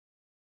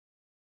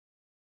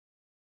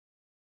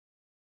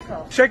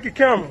vehicle. Check your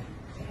camera.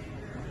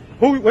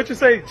 What you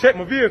say? Check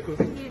my vehicle.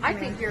 I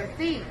think you're a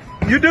thief.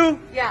 You do?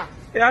 Yeah.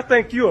 Yeah, I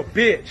think you a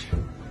bitch.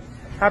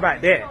 How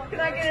about that? Can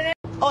I get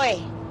an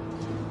Oi.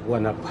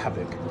 وانا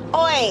بحبك.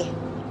 Oi.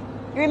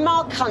 You're in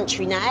my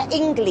country now,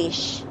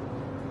 English.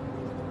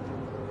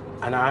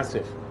 أنا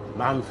آسف.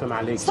 ما عم فهم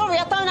عليك. Sorry,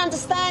 I don't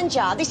understand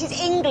ya. This is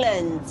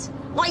England,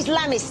 not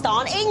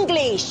Islamistan.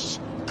 English.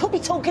 Could be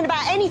talking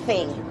about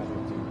anything.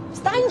 It's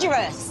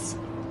dangerous.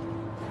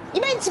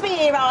 You meant to be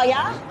here, are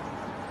ya?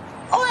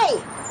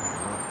 Oi.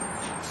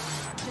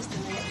 Just a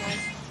minute,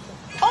 guys.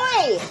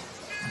 Oi.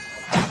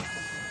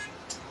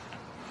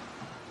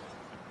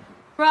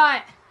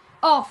 Right.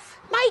 Off.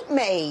 Make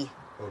me.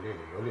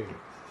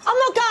 I'm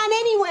not going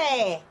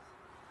anywhere.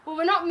 Well,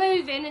 we're not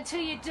moving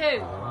until you do.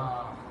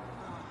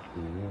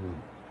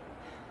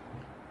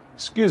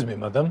 Excuse me,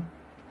 madam.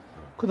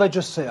 Could I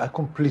just say I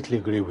completely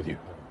agree with you?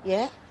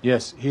 Yeah?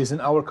 Yes, he is in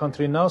our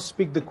country now.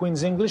 Speak the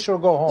Queen's English or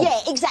go home. Yeah,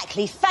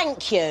 exactly.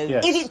 Thank you.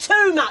 Yes. Is it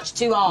too much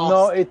to ask?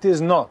 No, it is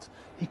not.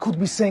 He could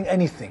be saying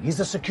anything. He's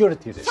a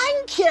security risk.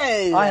 Thank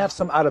you. I have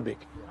some Arabic.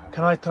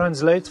 Can I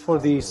translate for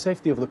the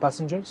safety of the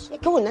passengers? Yeah,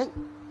 go on then.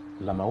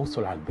 لما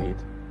أوصل على البيت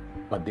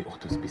بدي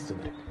أغطس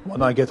بصدرك.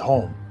 When I get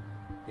home,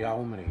 يا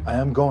عمري. I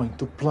am going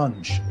to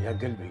plunge يا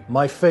قلبي.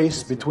 my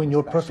face between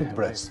your perfect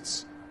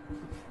breasts.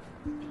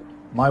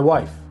 My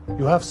wife,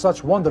 you have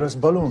such wondrous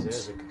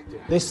balloons.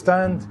 They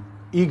stand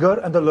eager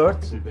and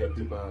alert,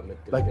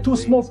 like two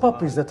small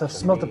puppies that have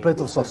smelt a plate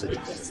of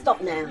sausages.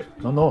 Stop now.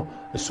 No,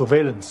 the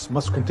surveillance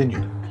must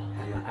continue.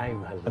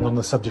 And on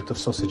the subject of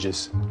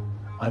sausages,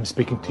 I'm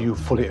speaking to you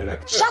fully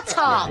erect. Shut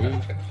up!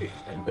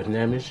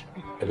 البرنامج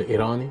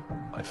الإيراني.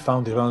 I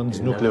found Iran's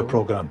nuclear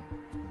program.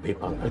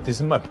 It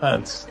is in my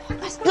pants.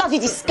 That's bloody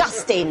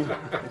disgusting.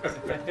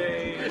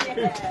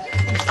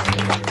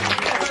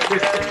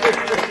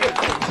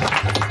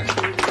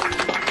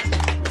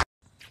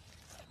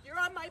 You're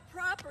on my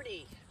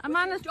property. I'm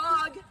on your a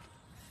dog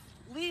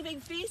leaving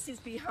feces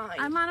behind.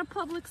 I'm on a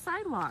public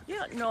sidewalk.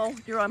 Yeah, no,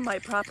 you're on my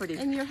property.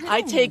 And you're I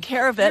hitting take me.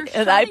 care of it,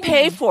 You're and I shoving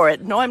pay me. for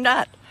it. No, I'm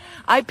not.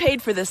 I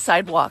paid for this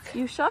sidewalk.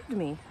 You shoved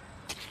me.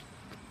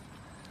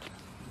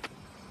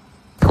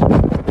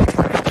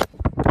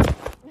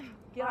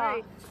 Get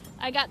out.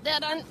 I got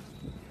that on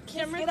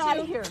camera Get too. out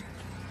of here.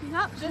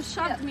 Nope, just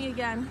shoved me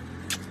again.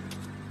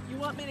 You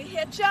want me to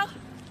hit you?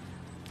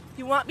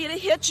 You want me to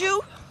hit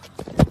you?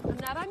 I'm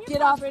not on your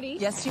Get off. property.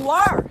 Yes, you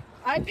are.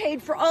 I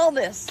paid for all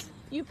this.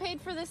 You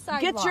paid for this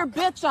sidewalk. Get your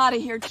bitch out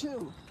of here,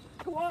 too.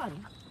 Come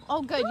on.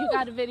 Oh, good. You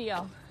got a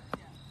video.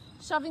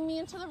 Shoving me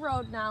into the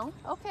road now.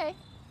 Okay.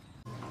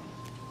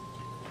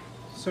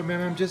 So,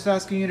 ma'am, I'm just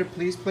asking you to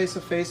please place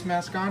a face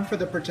mask on for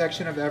the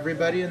protection of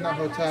everybody in the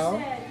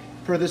hotel.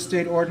 Per the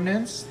state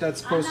ordinance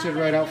that's posted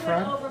right out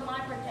front. Over my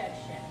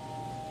protection.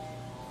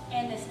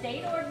 And the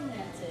state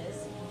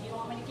ordinances, do you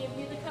want me to give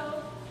you the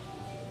code?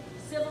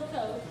 Civil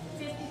Code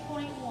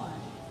 50.1,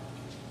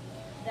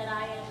 that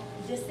I am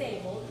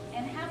disabled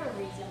and have a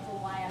reason for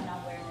why I'm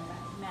not wearing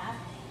a mask,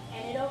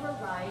 and it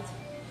overrides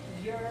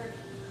your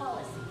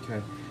policy.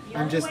 Okay. The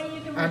I'm only just way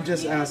you can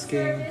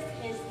asking.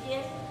 service is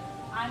if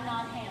I'm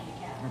not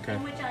handicapped, Okay.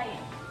 in which I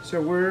am.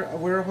 So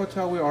we're a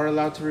hotel. We are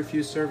allowed to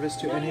refuse service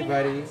to No, you're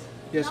anybody. not.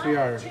 Yes, Not we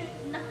are.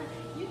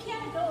 you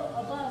can't go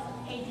above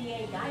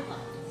ADA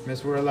guidelines.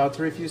 Miss, we're allowed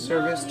to refuse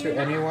service No, to you're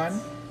not.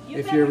 anyone You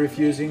if better- you're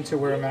refusing to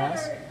wear a you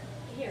mask. better-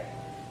 Here.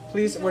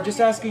 Please, we're just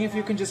asking if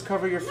you can just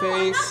cover your No, I'm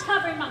face. not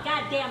covering my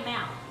goddamn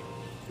mouth.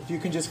 If you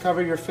can just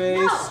cover your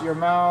face, No. your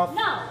mouth,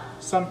 No.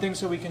 something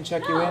so we can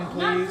check you No, in, not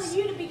please. for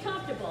you to be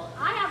comfortable.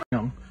 I have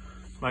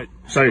Mate,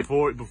 So-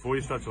 before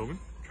you start talking,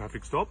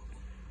 traffic stop,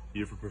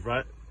 you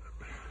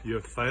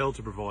have failed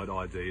to provide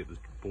ID at the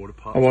border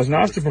pass. I wasn't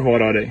asked to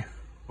provide ID.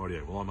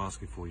 Rightio, well I'm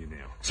asking for you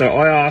now. So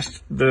I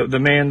asked the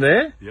man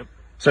there. Yep.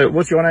 So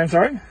what's your name,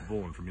 sorry?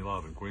 Vaughan from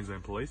Yallarden,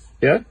 Queensland Police.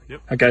 Yeah?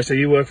 Yep. Okay, so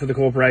you work for the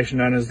corporation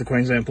known as the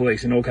Queensland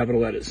Police in all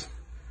capital letters.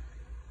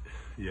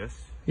 Yes.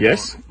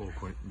 Yes.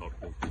 Not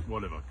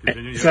whatever.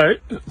 Continue. So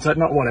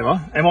not whatever.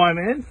 Am I a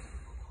man?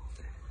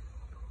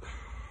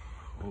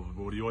 Well,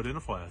 what do you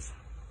identify as?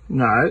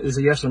 No, it's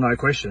a yes or no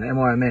question. Am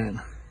I a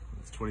man?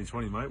 It's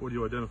 2020, mate. What do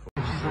you identify?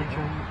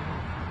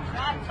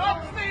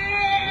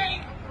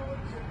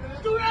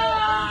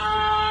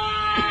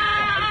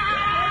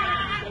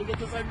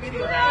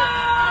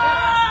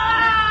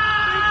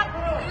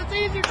 It's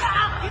easy,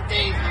 pal. It's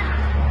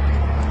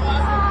easy.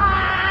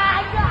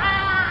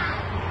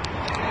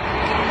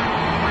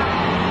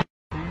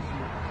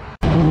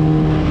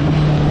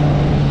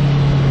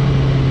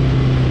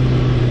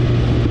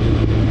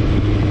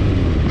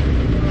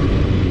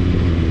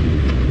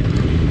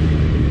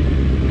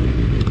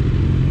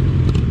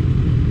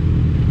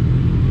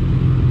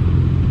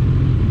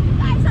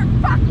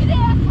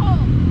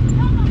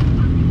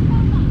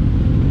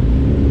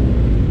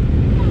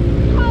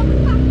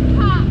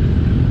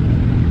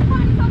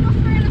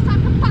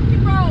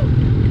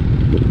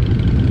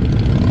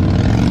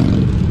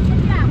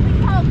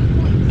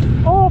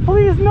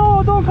 Please,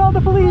 no, don't call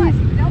the police.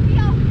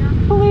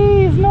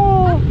 Please,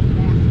 no.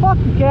 Fuck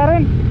you,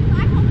 Karen.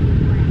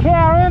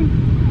 Karen.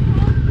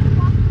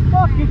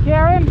 Fuck you,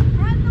 Karen.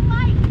 Run the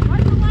light.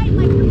 Run the light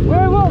like you're...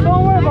 We will.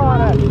 Don't worry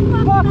about it.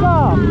 Fuck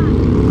off.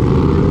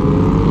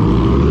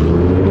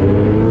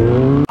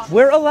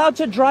 We're allowed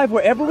to drive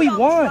wherever we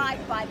want.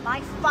 Drive by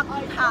my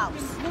fucking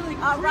house.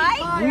 All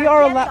right? We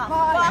are allowed.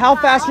 How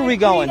fast were we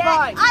going?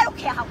 I don't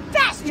care how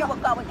fast you were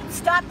going.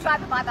 Stop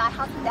driving by my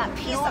house with that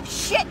piece of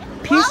shit.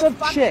 Piece of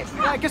shit.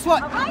 Yeah, guess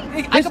what?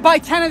 Right? I could buy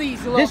 10 of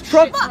these. This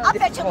truck. Look, I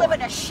bet you live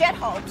in a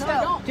shithole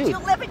too. Dude. Do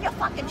you live in your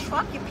fucking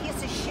truck, you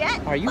piece of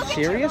shit? Are you Look at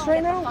serious you.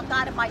 right now? Get the fuck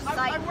out of my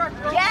sight.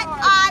 Get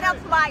out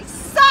of my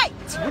sight.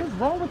 What is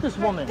wrong with this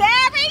woman?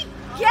 Barry,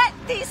 get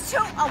these two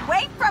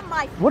away from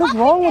my What is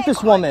wrong with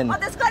this woman? Or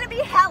there's going to be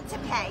hell to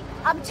pay.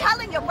 I'm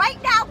telling you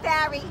right now,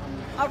 Barry.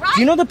 All right?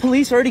 Do you know the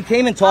police already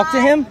came and talked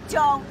to him? I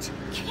don't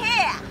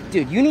care.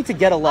 Dude, you need to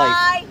get a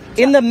life.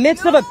 In the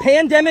midst of a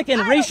pandemic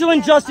and racial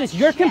injustice,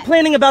 you're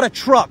complaining about a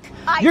truck.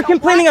 You're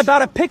complaining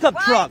about a pickup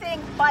truck.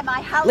 By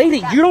my house.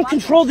 Lady, you don't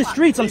control the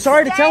streets. I'm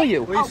sorry to tell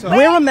you.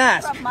 Wear a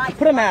mask.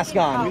 Put a mask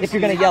on if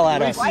you're going to yell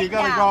at us.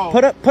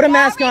 Put a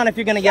mask on if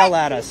you're going to yell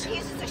at us.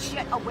 Pieces of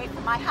shit away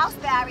from my house,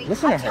 Barry.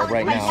 Listen to her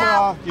right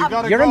now.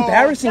 now. You're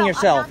embarrassing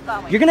yourself.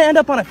 You're going to end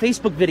up on a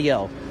Facebook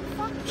video.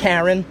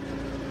 Karen.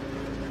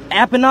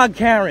 Appanog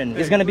Karen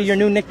is going to be your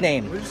new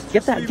nickname.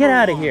 Get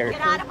out of here.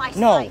 Get out of my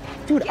No, sight.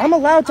 dude, I'm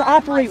allowed to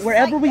operate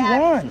wherever we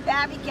want.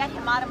 Barry, get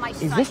him out of my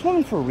sight. Is this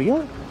woman for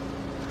real?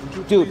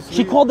 Dude,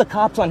 she called the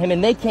cops on him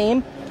and they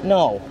came?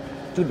 No.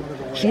 Dude,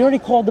 she already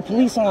called the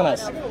police on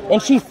us.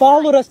 And she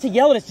followed us to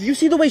yell at us. Did you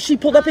see the way she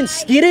pulled up and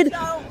skidded?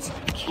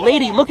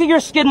 Lady, look at your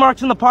skid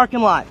marks in the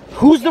parking lot.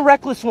 Who's the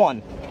reckless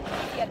one?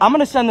 I'm going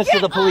to send this to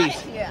the police.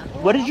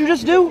 What did you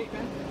just do?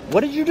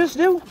 What did you just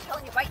do? I'm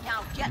telling you right now.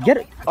 Get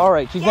it. All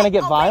right, she's going to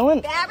get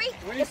violent? Barry,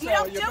 if you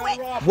don't do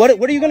it. What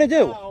are you going to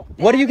do?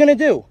 What are you going to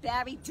do?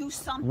 Barry, do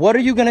something. What are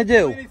you going to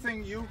do?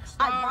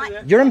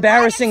 You're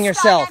embarrassing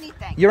yourself.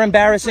 You're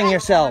embarrassing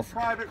yourself.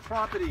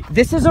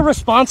 This is a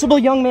responsible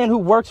young man who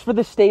works for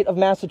the state of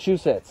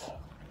Massachusetts.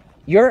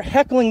 You're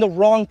heckling the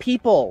wrong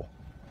people.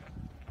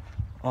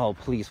 Oh,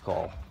 please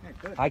call.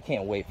 I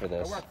can't wait for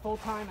this. I work full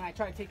time and I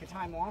try to take the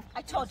time off.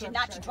 I told you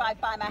not to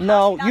drive by my house.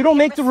 No, you don't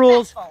make the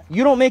rules.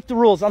 You don't make the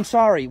rules. I'm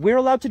sorry. We're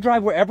allowed to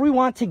drive wherever we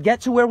want to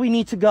get to where we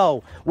need to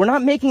go. We're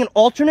not making an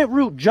alternate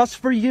route just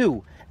for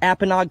you,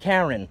 Appanog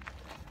Karen.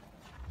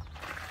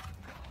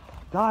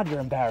 God, you're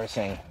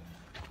embarrassing.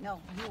 No,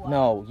 you are.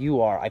 No,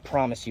 you are. I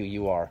promise you,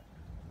 you are.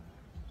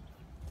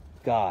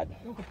 God.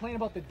 You don't complain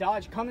about the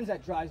Dodge Cummins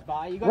that drives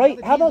by. You got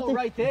Right? How about the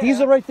right there.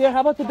 diesel right there? How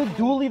about the big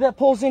dually that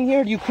pulls in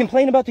here? Do you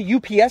complain about the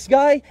UPS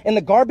guy and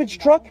the garbage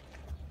truck?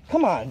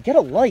 Come on, get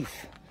a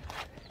life.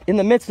 In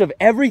the midst of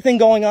everything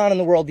going on in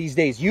the world these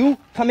days, you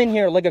come in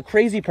here like a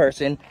crazy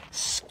person,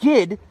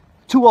 skid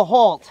to a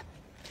halt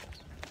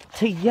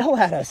to yell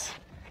at us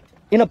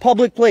in a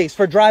public place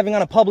for driving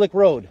on a public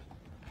road.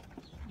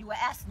 You were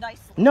asked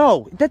nicely.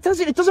 No, it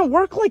doesn't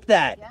work like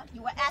that. Yeah?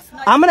 You were asked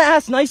nicely. I'm gonna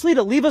ask nicely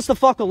to leave us the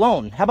fuck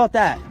alone. How about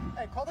that?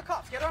 Hey, call the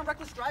cops. Get her on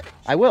reckless driving.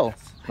 I will.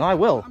 No, I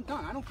will. I'm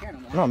done. I don't care no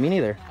more. No, me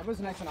neither. I was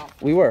nice enough.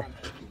 We were.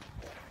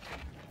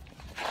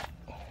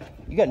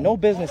 You got no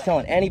business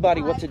telling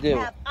anybody what to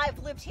do. I've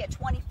lived here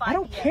 25 years. I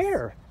don't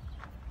care.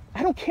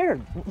 I don't care.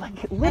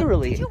 Like,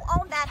 literally. Did you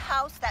own that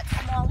house, that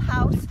small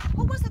house?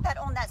 Who was it that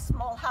owned that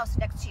small house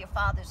next to your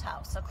father's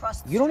house across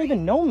the street? You don't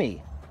even know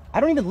me. I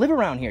don't even live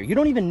around here. You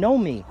don't even know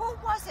me. Who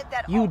was it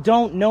that You owned?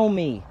 don't know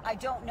me. I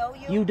don't know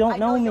you. You don't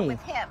know I know me. you're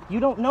with him. You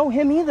don't know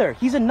him either.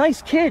 He's a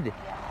nice kid.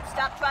 Yeah.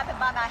 Stop driving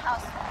by my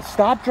house.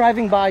 Stop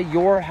driving by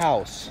your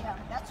house. Yeah,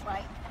 that's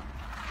right.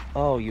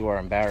 Oh, you are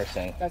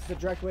embarrassing. That's the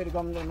direct way to go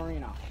into the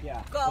marina.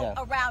 Yeah. Go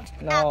around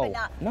No.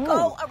 Appanog. No.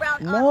 Go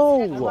around No.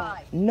 Armstead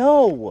Drive.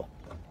 No.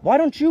 Why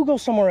don't you go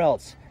somewhere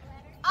else?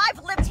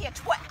 I've lived here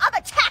I'm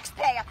a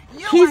taxpayer.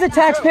 He's a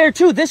taxpayer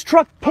too. This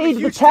truck paid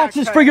the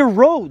taxes for your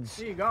roads.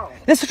 There you go.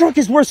 This truck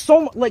is worth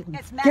so much. Like,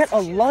 get a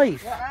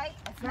life. Right?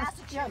 It's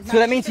Massachusetts. So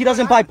that means he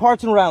doesn't buy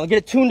parts in Rhode Island, get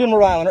it tuned in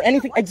Rhode Island, or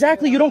anything.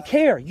 Exactly. You don't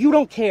care. You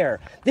don't care.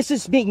 This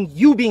is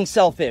you being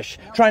selfish,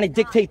 trying to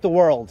dictate the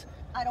world.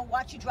 I don't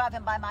want you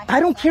driving by my house. I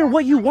don't care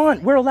what you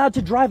want. We're allowed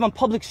to drive on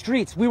public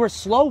streets. We were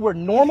slow. We're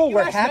normal. You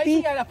We're asked happy.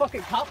 nicely, I had a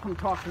fucking cop come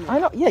talk to me. I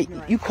know. Yeah,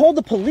 you called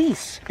the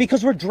police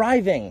because we're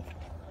driving.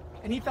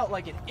 And he felt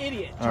like an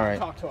idiot All trying right. to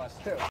talk to us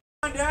too.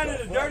 Come down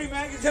to the Dirty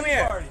Magazine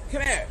party.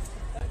 Come here.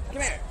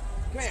 Come here.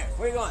 Come here.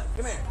 Where you going?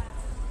 Come here.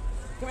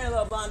 Come here,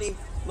 little blondie.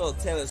 Little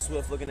Taylor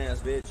Swift looking ass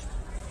bitch.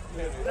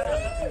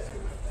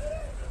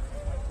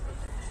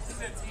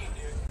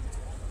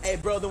 Hey,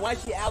 bro, then why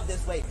is she out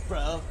this late,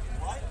 bro?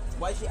 What?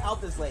 Why is she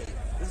out this late?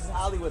 This is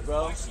Hollywood,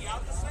 bro. Why is she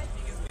out this late?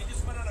 Because we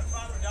just went on a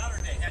father-daughter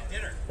date at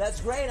dinner.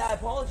 That's great. I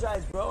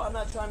apologize, bro. I'm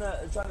not trying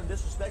to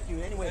disrespect you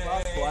in any way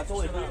possible. I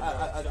totally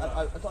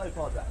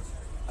apologize.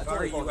 If I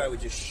were you, I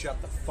would just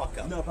shut the fuck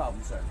up. No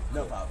problem, sir.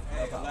 No problem.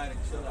 No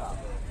problem.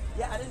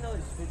 Yeah, I didn't know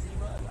this was 15,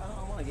 but I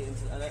don't want to get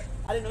into that.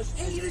 I didn't know she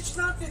was 15. Hey, it's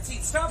not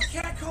 15. Stop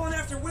catcalling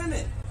after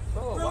women.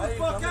 Bro, Grow why the are you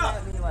fuck coming up.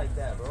 at me like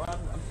that,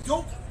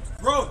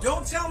 bro?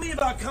 Don't tell me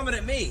about coming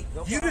at me.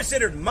 No You problem. just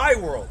entered my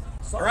world.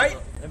 Sorry, all right?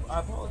 bro. I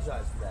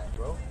apologize for that,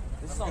 bro.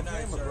 This is on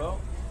camera, bro.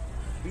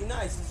 Be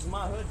nice. This is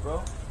my hood,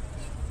 bro.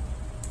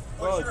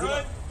 Oh, your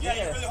hood? Yeah,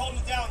 you're really holding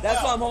it down. That's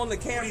well. why I'm holding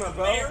the camera,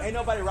 bro. Ain't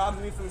nobody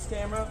robbing me from this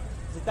camera.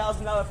 It's a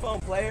 $1,000 phone,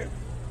 player.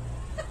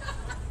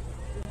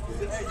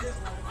 Hey, just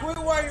quit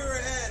while you're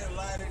ahead,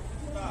 Elijah.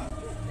 Stop.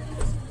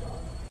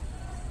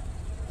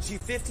 She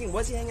 15.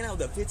 What's he hanging out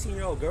with a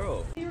 15-year-old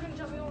girl? You were gonna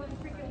jump me over the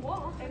freaking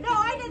wall. No,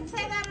 I didn't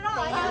say that at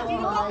all. I asked you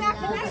to go back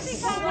to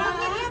Mexico.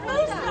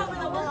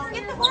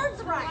 Get the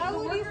words right. Why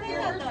would you say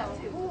that though?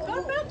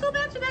 Go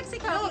back to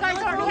Mexico. You guys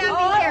aren't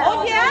happy here.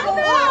 Oh yeah? Oh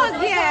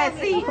yeah.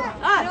 See,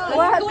 us. Go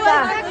back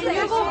to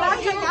Mexico. Go back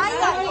to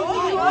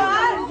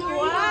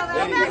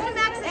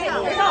Mexico.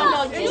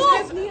 No,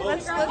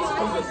 let's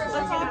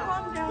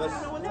calm down.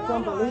 It's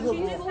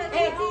unbelievable.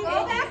 Hey,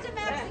 go back to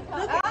Mexico.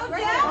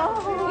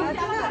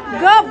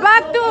 Go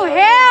back to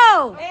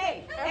hell!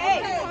 Hey,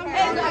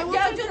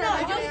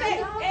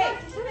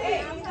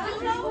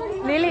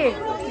 Lily.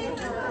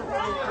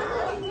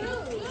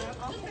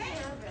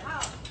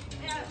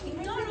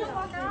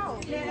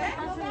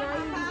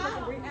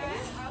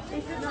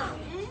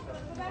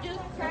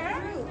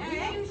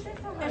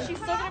 Is she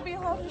still gonna be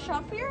allowed to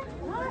shop here?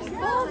 What is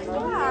wrong with her?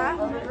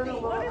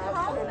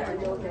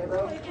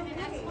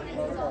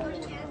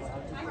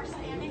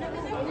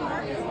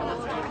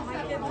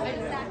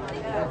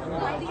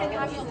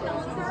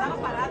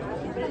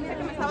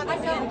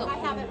 I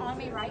have it on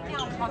me right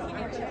now. I'm talking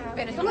to you.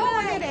 Go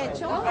ahead,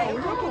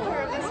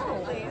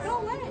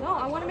 No,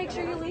 I want to make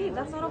sure you leave.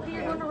 That's not okay.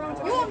 You're going around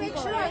talking. You want to make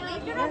sure I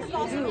leave? You're not the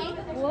boss of me.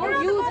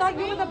 Well, you thought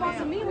you were the boss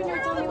of me when you were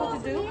telling me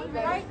what to do.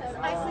 Right?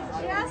 I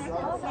suggest.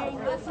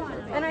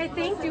 And I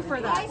thanked you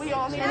for that.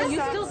 And then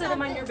you still didn't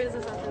mind your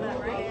business after that,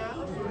 right?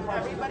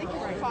 Everybody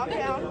can calm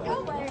down.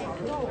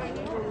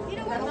 You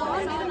know what? No,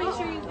 I need to make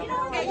sure you.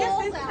 Okay, yes,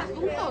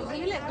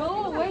 Go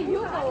away. You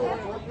go away.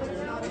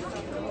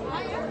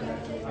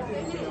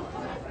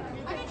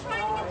 I've been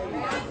trying to get the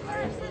right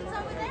persons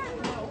over there.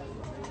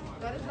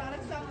 That is not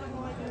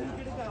acceptable. I need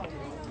you to go.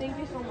 Thank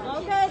you so much.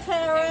 Okay,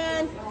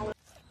 Karen.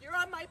 You're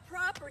on my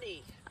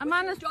property. I'm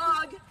on a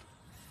dog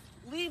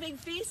leaving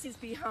feces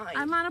behind.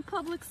 I'm on a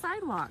public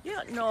sidewalk.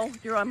 Yeah, no,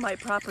 you're on my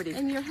property.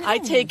 And you're hitting I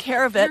take me.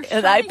 care of it, You're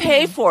and I shoving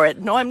pay me. for it.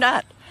 No, I'm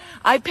not.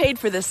 I paid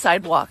for this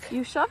sidewalk.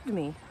 You shoved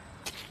me.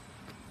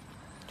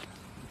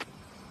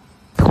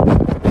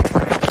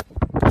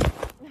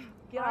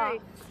 Get out.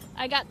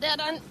 I got that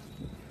on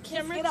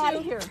camera Get too. out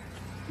of here.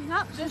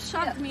 Nope, just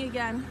shoved me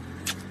again.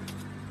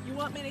 You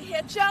want me to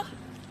hit you?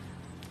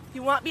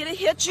 You want me to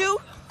hit you?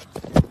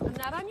 I'm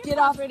not on your Get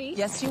property. off.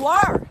 Yes, you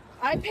are.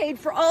 I paid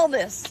for all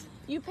this.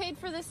 You paid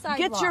for this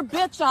sidewalk. Get your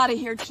bitch out of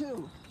here,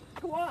 too.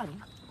 Go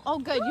on. Oh,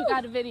 good. You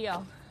got a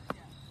video.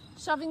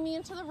 Shoving me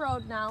into the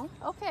road now.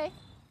 Okay.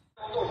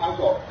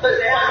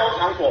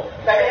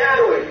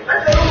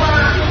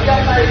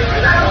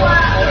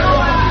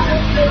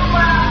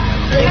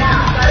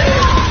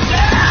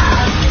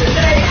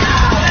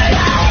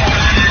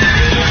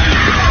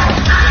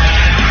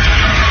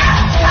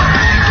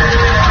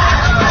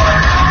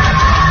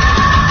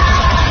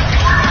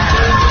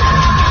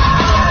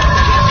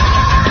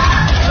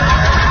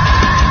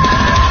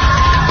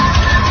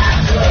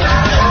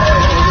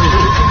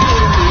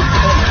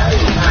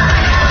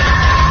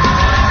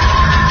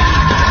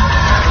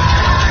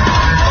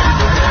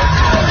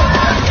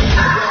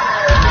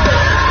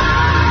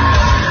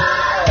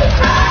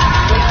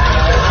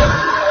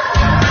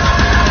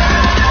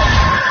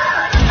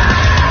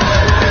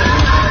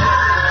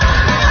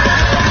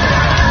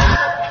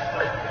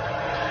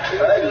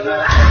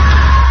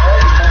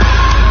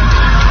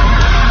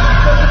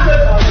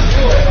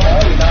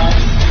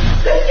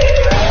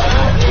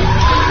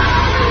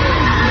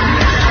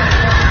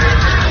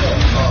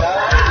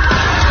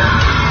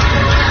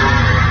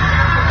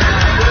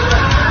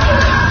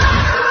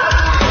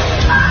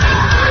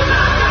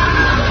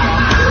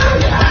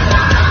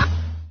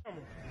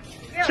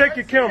 Check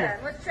your camera.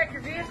 Let's check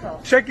your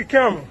vehicle. Check your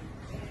camera.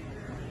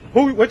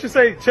 What you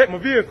say? Check my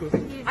vehicle.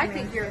 I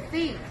think you're a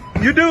thief.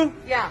 You do?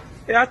 Yeah.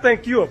 Yeah, I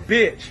think you a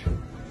bitch.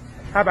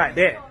 How about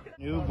that?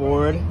 New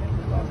board,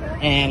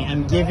 and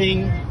I'm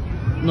giving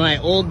my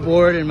old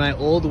board and my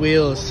old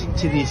wheels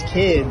to these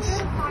kids,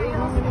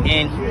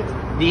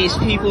 and these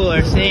people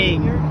are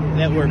saying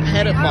that we're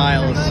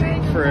pedophiles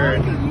for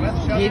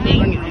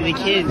giving the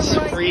kids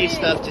free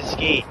stuff to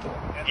skate,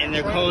 and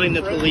they're calling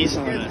the police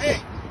on us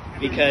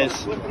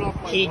because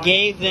he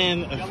gave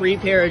them a free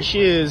pair of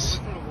shoes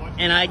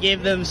and I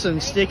gave them some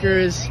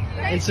stickers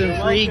and some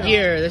free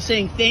gear. They're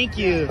saying thank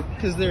you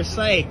because they're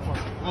psyched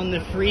on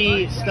the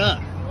free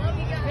stuff.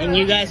 And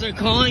you guys are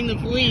calling the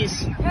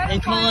police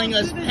and calling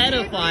us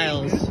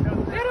pedophiles.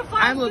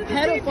 I'm a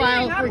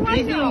pedophile for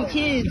giving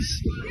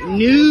kids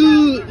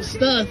new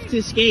stuff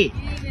to skate.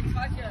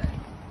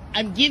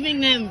 I'm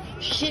giving them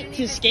shit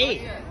to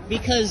skate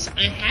because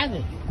I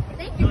haven't.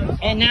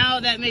 And now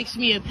that makes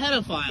me a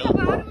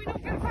pedophile.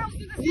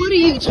 What are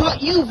you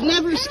talking? You've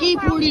never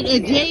skateboarded a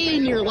day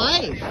in your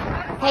life.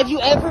 Have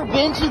you ever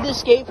been to the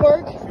skate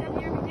park?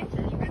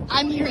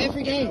 I'm here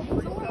every day.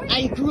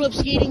 I grew up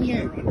skating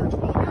here.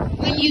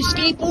 When you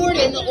skateboard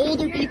and the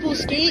older people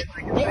skate,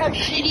 They have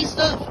shitty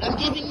stuff. I'm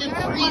giving them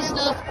free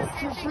stuff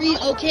for free.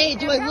 Okay,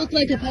 do I look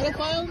like a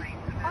pedophile?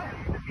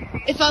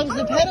 If I was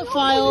a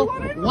pedophile,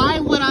 why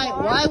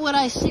would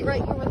I sit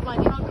right here with my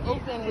trunk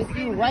open with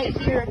you right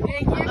here?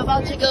 I'm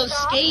about to go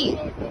skate.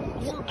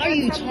 What are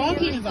you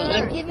talking about?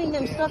 I'm giving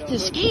them stuff to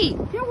skate.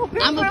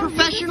 I'm a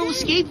professional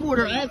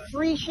skateboarder. I have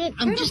free shit.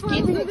 I'm just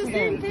giving it to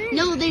them.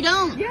 No, they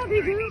don't. Yeah,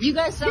 they do. You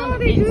guys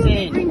sound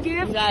insane.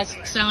 You guys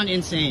sound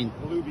insane.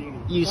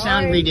 You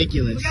sound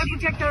ridiculous. We gotta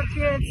protect our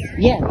kids.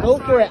 Yeah, go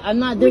for it. I'm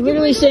not. They're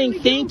literally saying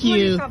thank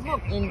you.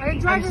 And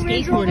I'm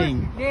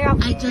skateboarding.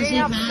 It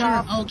doesn't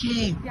matter.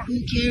 Okay,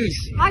 who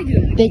cares? I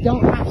do. They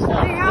don't have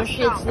stuff. Their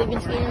kids, they've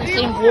been skating on the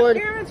same board.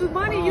 Parents with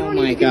money, you Oh don't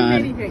my even give them god.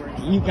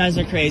 anything. You guys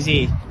are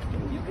crazy.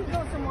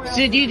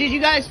 So did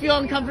you guys feel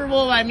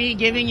uncomfortable by me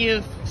giving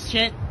you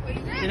shit?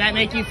 Did that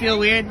make you feel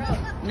weird?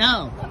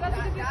 No.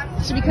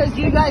 It's because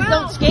you guys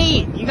don't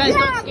skate. You guys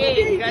don't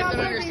skate. You guys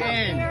don't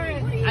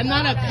understand. I'm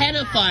not a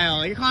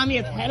pedophile. You're calling me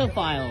a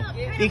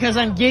pedophile because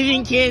I'm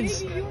giving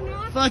kids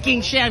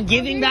fucking shit. I'm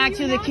giving back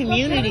to the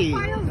community.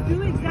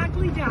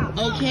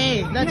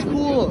 Okay, that's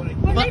cool.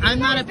 But I'm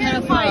not a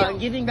pedophile. I'm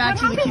giving back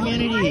to the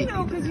community.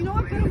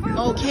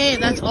 Okay,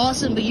 that's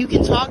awesome, but you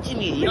can talk to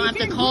me. You don't have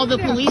to call the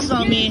police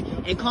on me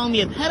and call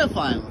me a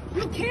pedophile.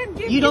 You can't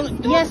give You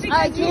don't. Yes,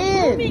 I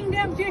can.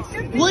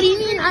 What do you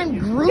mean I'm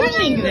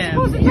grooming them?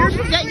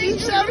 You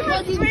sound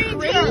fucking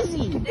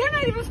crazy. They're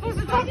not even supposed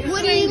to talk to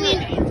What do you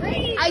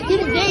mean? I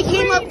didn't. They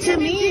came up to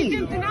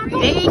me.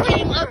 They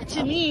came up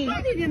to me.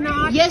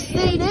 Yes,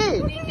 they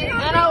did.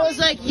 And I was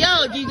like,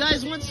 "Yo, do you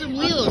guys want some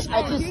wheels?"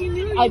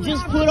 I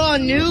just put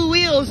on new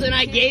wheels and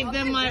I gave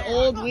them my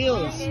old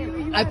wheels.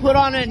 I put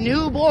on a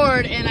new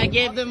board and I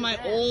gave them my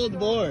old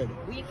board.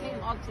 We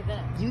came up to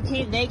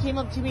them. They came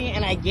up to me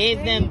and I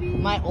gave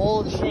them my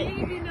old shit.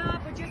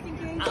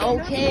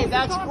 Okay,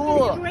 that's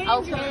cool.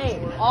 Okay,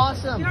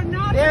 awesome.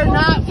 They're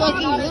not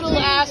fucking little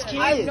ass kids.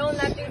 I've known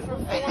that thing for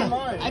 4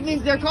 months. I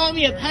mean, they're calling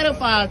me a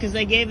pedophile because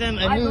I gave them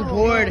a new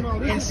board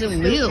and some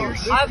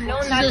wheels. I've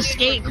known that. This is a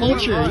skate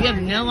culture. You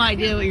have no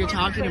idea what you're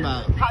talking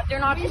about. They're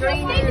not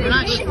strangers. They're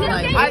not like,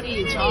 what are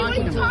you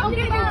talking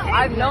about?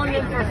 I've known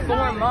them for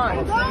 4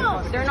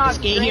 months. They're not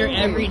skate here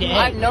every day.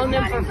 I've known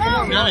them for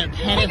 4 months. I'm not a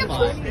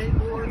pedophile.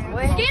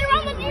 Skate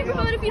around the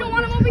neighborhood if you don't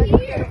want them over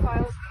here.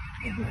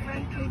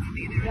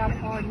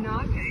 That are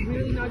not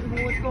really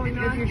knowledgeable what's going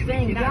on. If you're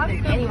saying that,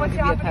 then anyone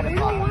can be a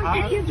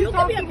pedophile. You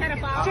can be a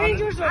pedophile.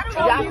 Strangers are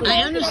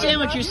I understand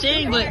what you're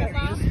saying, but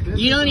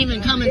you don't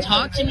even come and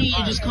talk to me.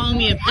 You just call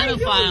me a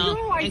pedophile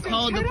and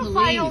call the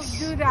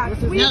police.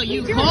 No,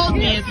 you called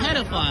me a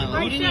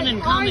pedophile. You didn't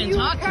even come and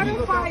talk to me.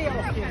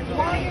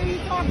 Why are you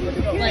talking to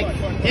the kids? Like,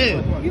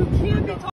 dude. You can't be talking